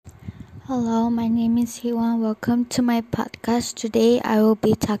Hello, my name is John1. Welcome to my podcast. Today I will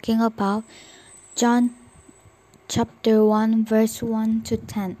be talking about John chapter 1 verse 1 to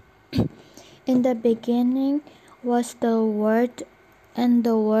 10. In the beginning was the Word, and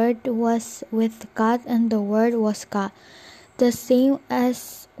the Word was with God, and the Word was God. The same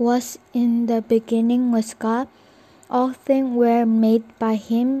as was in the beginning was God. All things were made by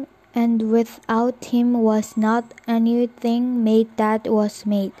him, and without him was not anything made that was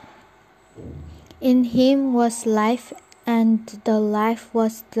made. In him was life, and the life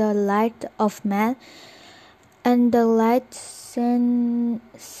was the light of man. And the light shineth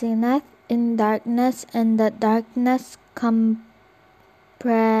in darkness, and the darkness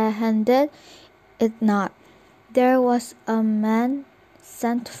comprehended it not. There was a man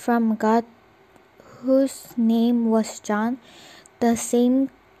sent from God, whose name was John. The same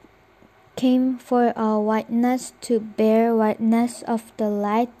came for a witness, to bear witness of the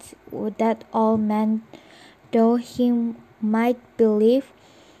light, that all men, though he might believe.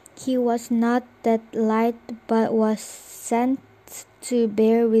 He was not that light, but was sent to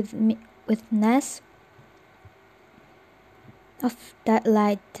bear witness of that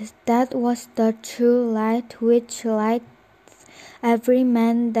light. That was the true light, which lights every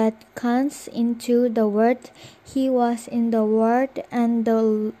man that comes into the world. He was in the world, and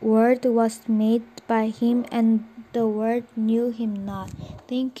the world was made by him, and the world knew him not.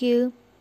 Thank you.